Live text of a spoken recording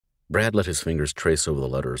Brad let his fingers trace over the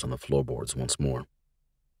letters on the floorboards once more.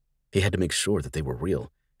 He had to make sure that they were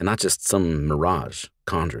real, and not just some mirage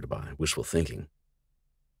conjured by wishful thinking.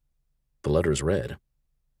 The letters read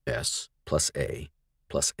S plus A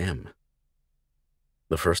plus M.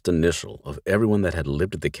 The first initial of everyone that had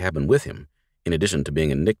lived at the cabin with him, in addition to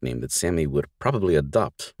being a nickname that Sammy would probably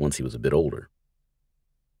adopt once he was a bit older.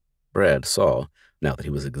 Brad saw, now that he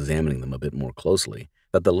was examining them a bit more closely,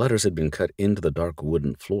 that the letters had been cut into the dark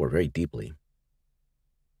wooden floor very deeply.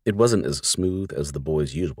 It wasn't as smooth as the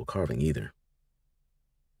boy's usual carving either.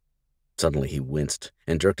 Suddenly he winced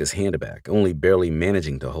and jerked his hand back, only barely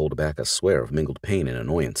managing to hold back a swear of mingled pain and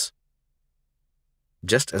annoyance.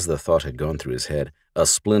 Just as the thought had gone through his head, a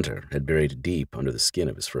splinter had buried deep under the skin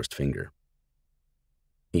of his first finger.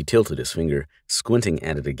 He tilted his finger, squinting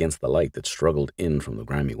at it against the light that struggled in from the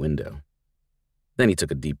grimy window. Then he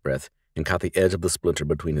took a deep breath and caught the edge of the splinter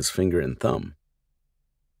between his finger and thumb.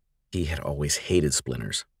 He had always hated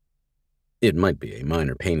splinters. It might be a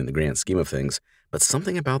minor pain in the grand scheme of things, but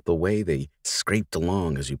something about the way they scraped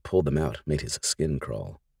along as you pulled them out made his skin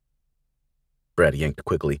crawl. Brad yanked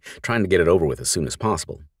quickly, trying to get it over with as soon as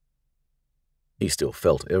possible. He still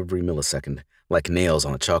felt every millisecond like nails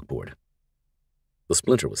on a chalkboard. The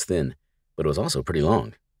splinter was thin, but it was also pretty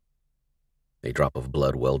long. A drop of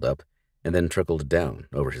blood welled up and then trickled down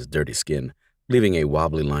over his dirty skin, leaving a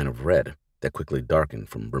wobbly line of red that quickly darkened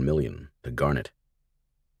from vermilion to garnet.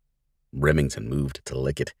 Remington moved to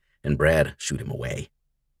lick it, and Brad shooed him away.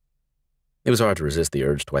 It was hard to resist the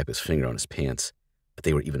urge to wipe his finger on his pants, but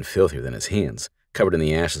they were even filthier than his hands, covered in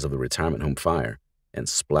the ashes of the retirement home fire and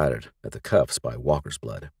splattered at the cuffs by Walker's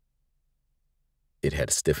blood. It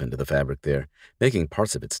had stiffened to the fabric there, making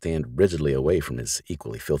parts of it stand rigidly away from his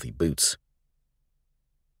equally filthy boots.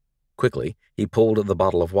 Quickly, he pulled the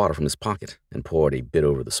bottle of water from his pocket and poured a bit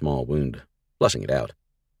over the small wound, flushing it out.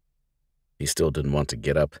 He still didn't want to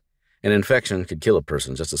get up. An infection could kill a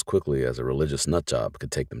person just as quickly as a religious nutjob could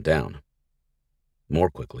take them down. More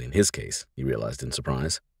quickly in his case, he realized in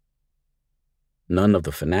surprise. None of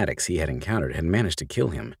the fanatics he had encountered had managed to kill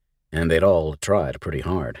him, and they'd all tried pretty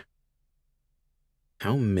hard.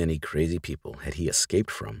 How many crazy people had he escaped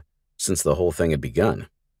from since the whole thing had begun?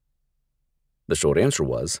 The short answer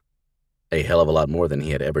was, a hell of a lot more than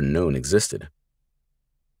he had ever known existed.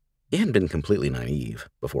 He hadn't been completely naive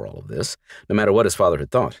before all of this, no matter what his father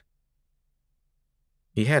had thought.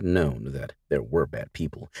 He had known that there were bad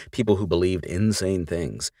people, people who believed insane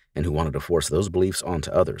things and who wanted to force those beliefs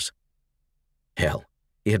onto others. Hell,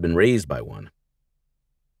 he had been raised by one.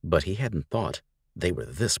 But he hadn't thought they were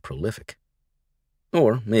this prolific.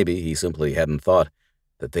 Or maybe he simply hadn't thought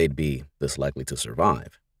that they'd be this likely to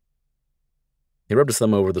survive. He rubbed his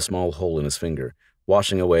thumb over the small hole in his finger,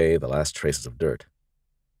 washing away the last traces of dirt.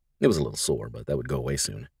 It was a little sore, but that would go away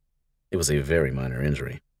soon. It was a very minor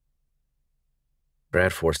injury.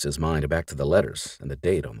 Brad forced his mind back to the letters and the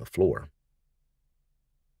date on the floor.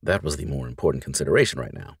 That was the more important consideration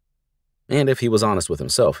right now. And if he was honest with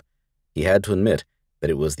himself, he had to admit that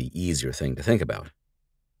it was the easier thing to think about.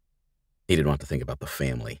 He didn't want to think about the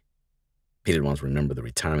family. He didn't want to remember the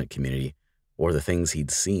retirement community or the things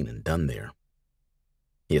he'd seen and done there.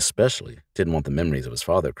 He especially didn't want the memories of his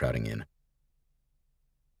father crowding in.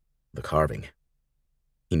 The carving.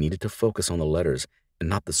 He needed to focus on the letters and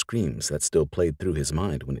not the screams that still played through his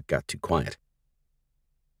mind when it got too quiet.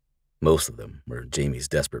 Most of them were Jamie's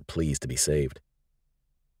desperate pleas to be saved.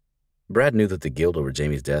 Brad knew that the guilt over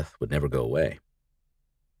Jamie's death would never go away.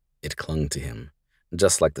 It clung to him,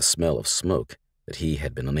 just like the smell of smoke that he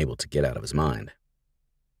had been unable to get out of his mind.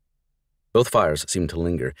 Both fires seemed to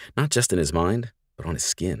linger, not just in his mind, but on his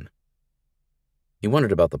skin. He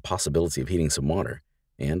wondered about the possibility of heating some water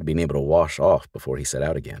and being able to wash off before he set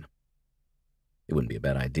out again. It wouldn't be a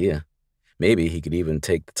bad idea. Maybe he could even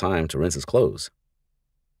take the time to rinse his clothes.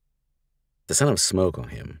 The scent of smoke on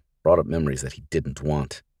him brought up memories that he didn't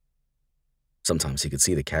want. Sometimes he could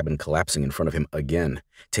see the cabin collapsing in front of him again,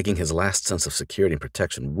 taking his last sense of security and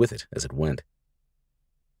protection with it as it went.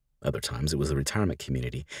 Other times it was the retirement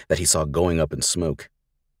community that he saw going up in smoke,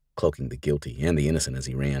 cloaking the guilty and the innocent as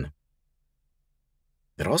he ran.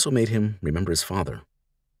 It also made him remember his father.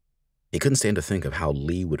 He couldn't stand to think of how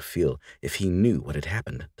Lee would feel if he knew what had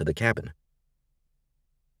happened to the cabin.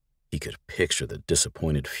 He could picture the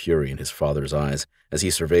disappointed fury in his father's eyes as he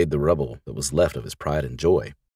surveyed the rubble that was left of his pride and joy.